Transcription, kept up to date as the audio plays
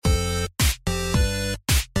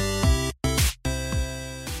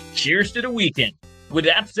cheers to the weekend. With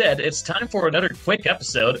that said, it's time for another quick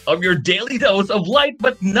episode of your daily dose of light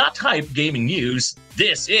but not hype gaming news.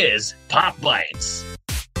 This is Pop Bytes.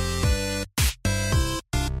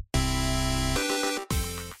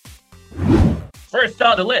 First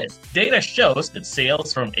on the list, data shows that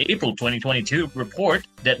sales from April 2022 report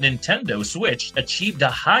that Nintendo Switch achieved the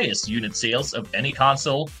highest unit sales of any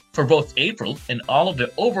console for both April and all of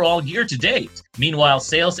the overall year to date. Meanwhile,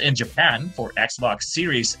 sales in Japan for Xbox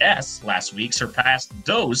Series S last week surpassed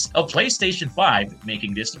those of PlayStation 5,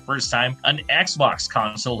 making this the first time an Xbox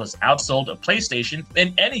console has outsold a PlayStation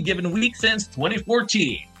in any given week since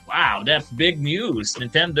 2014. Wow, that's big news.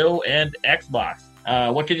 Nintendo and Xbox.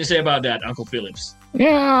 What can you say about that, Uncle Phillips?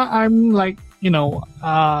 Yeah, I'm like,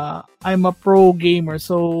 I'm a pro gamer,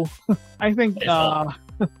 so I think,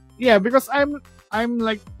 yeah, because I'm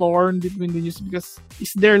like torn between the news because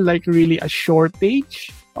is there like really a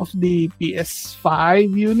shortage of the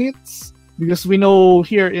PS5 units? Because we know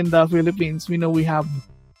here in the Philippines, we have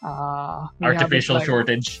artificial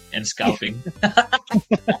shortage and scalping.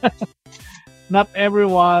 Not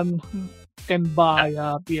everyone can buy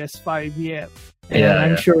a PS5 yet. And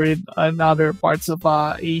I'm sure in other parts of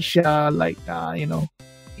Asia, like,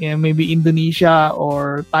 maybe Indonesia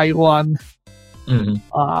or Taiwan,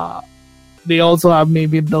 they also have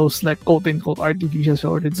maybe those like quote-unquote artificial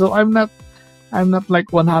shortage. So I'm not like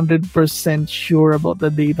 100% sure about the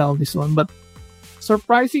data on this one. But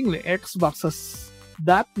surprisingly, Xbox has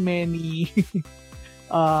that many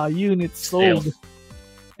units sold.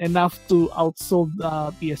 Enough to outsold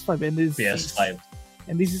PS5. And this PS5.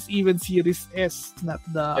 And this is even Series S, not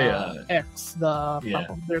the X, the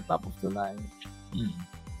top of the line.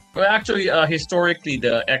 Well, actually, historically,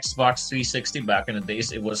 the Xbox 360 back in the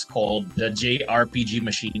days, it was called the JRPG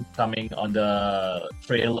machine, coming on the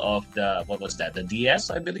trail of the DS,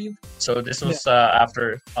 I believe. So this was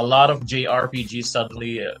after a lot of JRPGs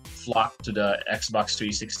suddenly flocked to the Xbox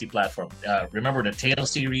 360 platform. Remember the Tale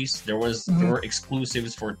series? There were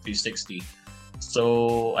exclusives for 360.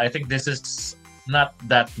 So I think this is not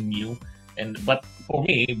that new, but for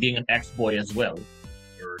me, being an ex-boy as well,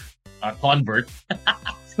 or a convert,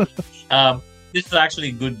 this is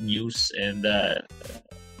actually good news, and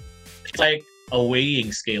it's like a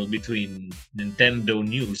weighing scale between Nintendo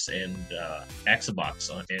news and Xbox,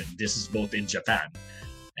 and this is both in Japan,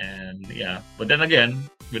 and but then again,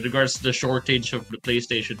 with regards to the shortage of the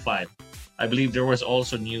PlayStation 5, I believe there was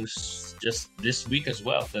also news just this week as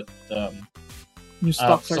well that new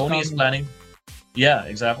stocks Sony is planning. Yeah,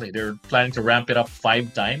 exactly. They're planning to ramp it up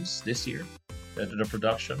 5 times this year, the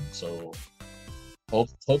production. So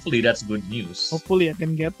hopefully that's good news. Hopefully I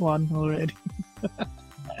can get one already.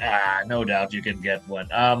 No doubt you can get one.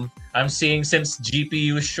 I'm seeing since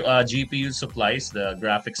GPU supplies, the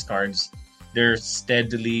graphics cards, they're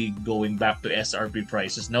steadily going back to SRP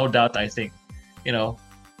prices. No doubt, I think,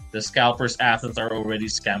 the scalpers' assets are already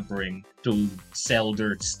scampering to sell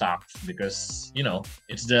their stocks because,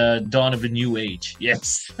 it's the dawn of a new age.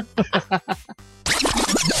 Yes.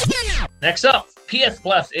 Next up, PS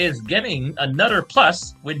Plus is getting another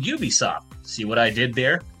plus with Ubisoft. See what I did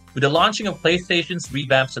there? With the launching of PlayStation's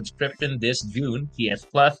revamped subscription this June, PS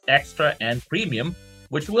Plus Extra and Premium,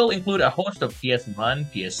 which will include a host of PS1,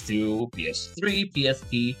 PS2, PS3,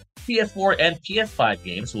 PSP, PS4, and PS5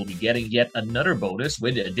 games, will be getting yet another bonus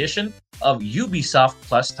with the addition of Ubisoft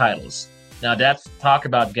Plus titles. Now that's talk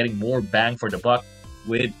about getting more bang for the buck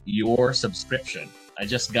with your subscription. I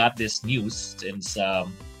just got this news since a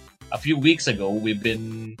few weeks ago.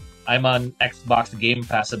 I'm an Xbox Game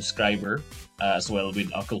Pass subscriber as well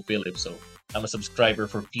with Uncle Philip, so I'm a subscriber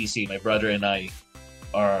for PC. My brother and I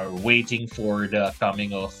are waiting for the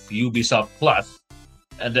coming of Ubisoft Plus,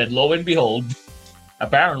 and then lo and behold,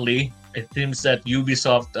 apparently it seems that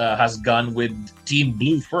Ubisoft has gone with Team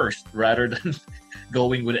Blue first rather than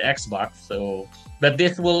going with Xbox. So, but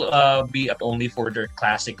this will be only for their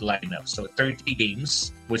classic lineup. So 30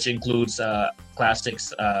 games, which includes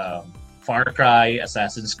classics Far Cry,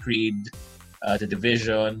 Assassin's Creed, The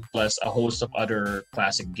Division, plus a host of other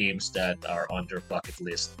classic games that are on their bucket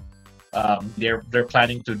list. They're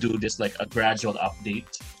planning to do this like a gradual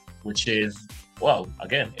update, which is, well,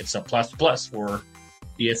 again, it's a plus for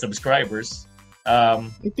PS subscribers. I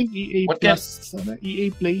think EA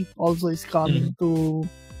Play also is coming to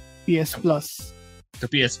PS Plus. To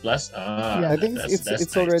PS Plus? I think it's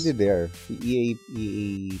nice. Already there. EA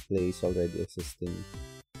Play is already existing.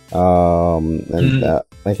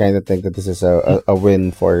 I kind of think that this is a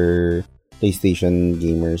win for PlayStation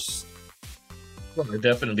gamers. Well, it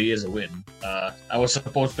definitely is a win. I was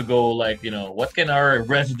supposed to go like, what can our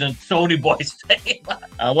resident Sony boys say?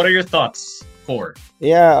 What are your thoughts? Core?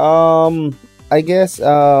 Yeah, I guess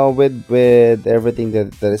with everything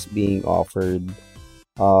that is being offered,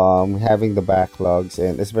 having the backlogs,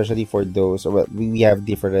 and especially for those, well, we have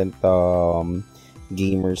different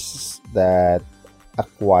gamers that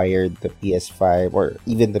acquired the PS5 or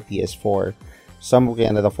even the PS4. Some who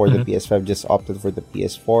cannot afford the PS5 just opted for the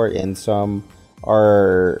PS4, and some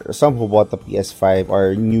who bought the PS5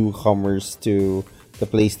 are newcomers to the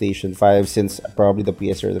PlayStation 5 since probably the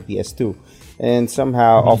PS or the PS2, and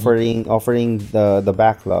somehow offering the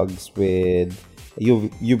backlogs with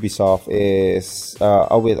Ubisoft is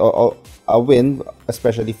a win,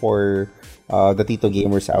 especially for the Tito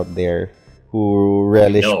gamers out there who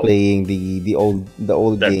relish playing the old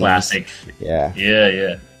games. Classic.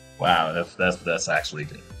 Yeah. Wow, that's actually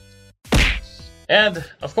good. And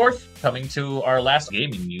of course, coming to our last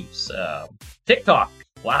gaming news, TikTok.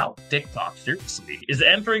 Wow, TikTok seriously is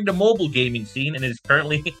entering the mobile gaming scene and is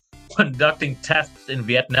currently conducting tests in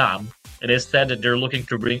Vietnam. It is said that they're looking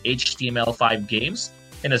to bring HTML5 games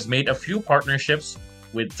and has made a few partnerships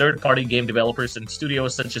with third-party game developers and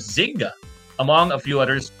studios such as Zynga. Among a few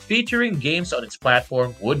others, featuring games on its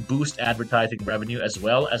platform would boost advertising revenue as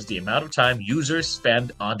well as the amount of time users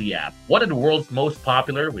spend on the app. One of the world's most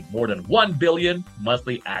popular with more than 1 billion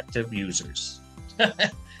monthly active users.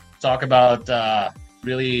 Talk about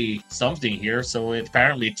really something here. So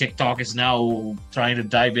apparently TikTok is now trying to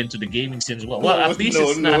dive into the gaming scene as well. Well, at least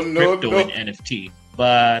it's not crypto and NFT.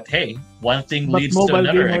 But hey, one thing leads to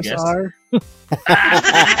another, I guess. I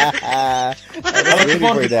was waiting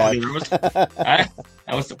for that.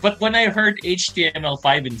 But when I heard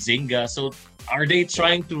HTML5 and Zynga, so are they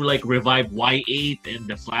trying to like revive Y8 and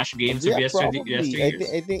the Flash games of yesterday?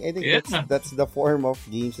 I think that's the form of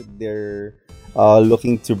games that they're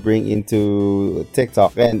looking to bring into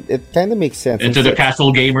TikTok, and it kind of makes sense into the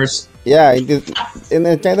casual gamers. Yeah, and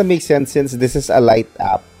it kind of makes sense since this is a light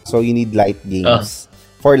app, so you need light games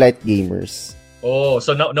for light gamers. Oh,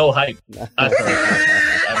 so no hype.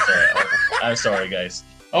 I'm sorry, guys.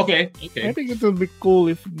 Okay. I think it would be cool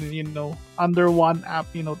if, under one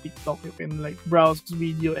app, TikTok, you can like browse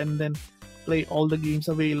video and then play all the games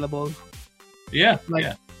available. Yeah.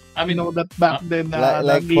 I mean, that back then,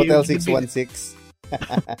 like Hotel 616.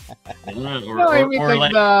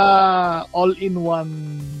 The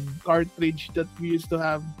all-in-one cartridge that we used to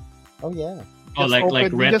have. Oh yeah. Like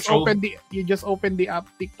retro. You just open the app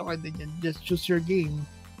TikTok and then you just choose your game.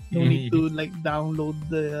 No need to like download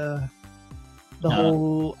the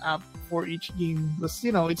whole app for each game. Because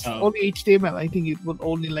it's only HTML. I think it would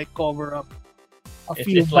only like cover up a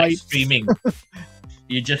few bytes. Like streaming.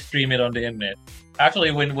 You just stream it on the internet.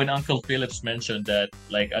 Actually, when Uncle Phillips mentioned that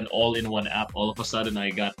like an all-in-one app, all of a sudden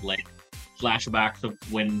I got like flashbacks of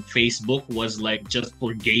when Facebook was like just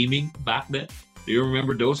for gaming back then. Do you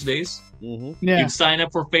remember those days? Mm-hmm. Yeah. You'd sign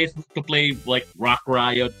up for Facebook to play like Rock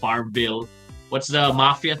Riot, Farmville. What's the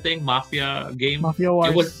Mafia thing? Mafia game? Mafia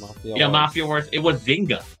Wars. Mafia Wars. It was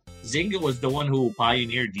Zynga. Zynga was the one who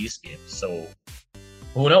pioneered these games. So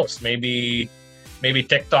who knows? Maybe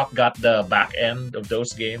TikTok got the back end of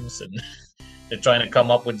those games and they're trying to come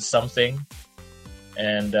up with something.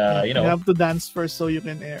 And you have to dance first so you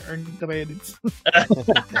can earn credits.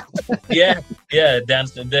 yeah,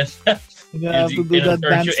 dance and then you have to do that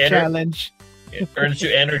dance challenge. It earns you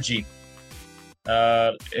energy.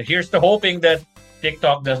 Here's to hoping that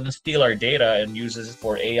TikTok doesn't steal our data and uses it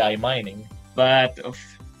for AI mining. But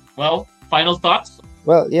well, final thoughts.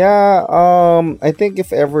 Well, yeah. I think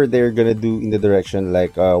if ever they're gonna do in the direction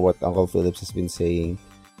like what Uncle Phillips has been saying,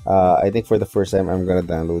 I think for the first time I'm gonna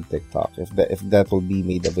download TikTok if that will be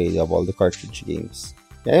made available, the cartridge games.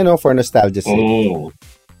 Yeah, for nostalgia's sake. Oh.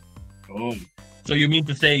 So you mean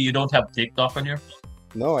to say you don't have TikTok on your phone?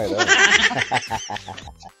 No, I don't.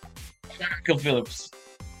 Uncle Phillips.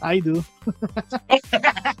 I do.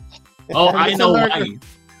 I know why.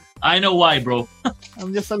 I know why, bro.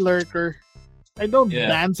 I'm just a lurker. I don't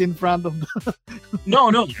dance in front of the... No.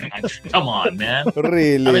 Come on, man.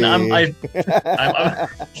 Really? I mean, I'm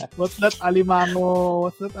What's that alimango?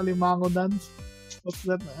 What's that alimango dance? What's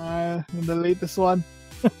that? In the latest one,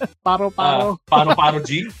 paro. Paro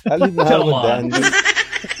G. Alimango dance.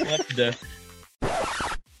 What the?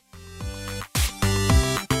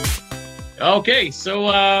 Okay, so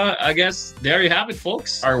I guess there you have it,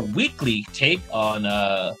 folks. Our weekly take on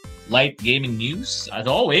light gaming news. As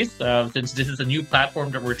always, since this is a new platform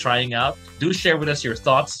that we're trying out, do share with us your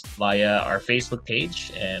thoughts via our Facebook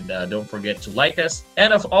page, and don't forget to like us.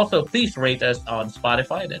 And also, please rate us on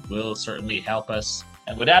Spotify. That will certainly help us.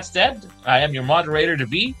 And with that said, I am your moderator,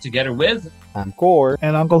 Davi, together with... I'm Core.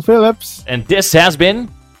 And Uncle Phillips. And this has been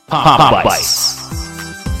Bytes.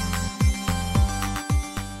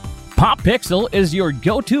 Pop Pixel is your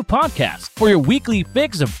go-to podcast for your weekly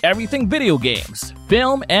fix of everything video games,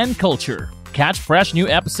 film, and culture. Catch fresh new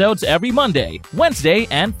episodes every Monday, Wednesday,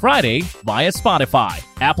 and Friday via Spotify,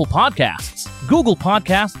 Apple Podcasts, Google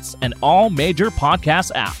Podcasts, and all major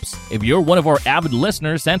podcast apps. If you're one of our avid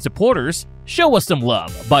listeners and supporters, show us some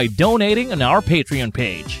love by donating on our Patreon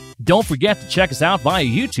page. Don't forget to check us out via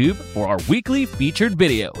YouTube for our weekly featured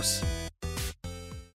videos.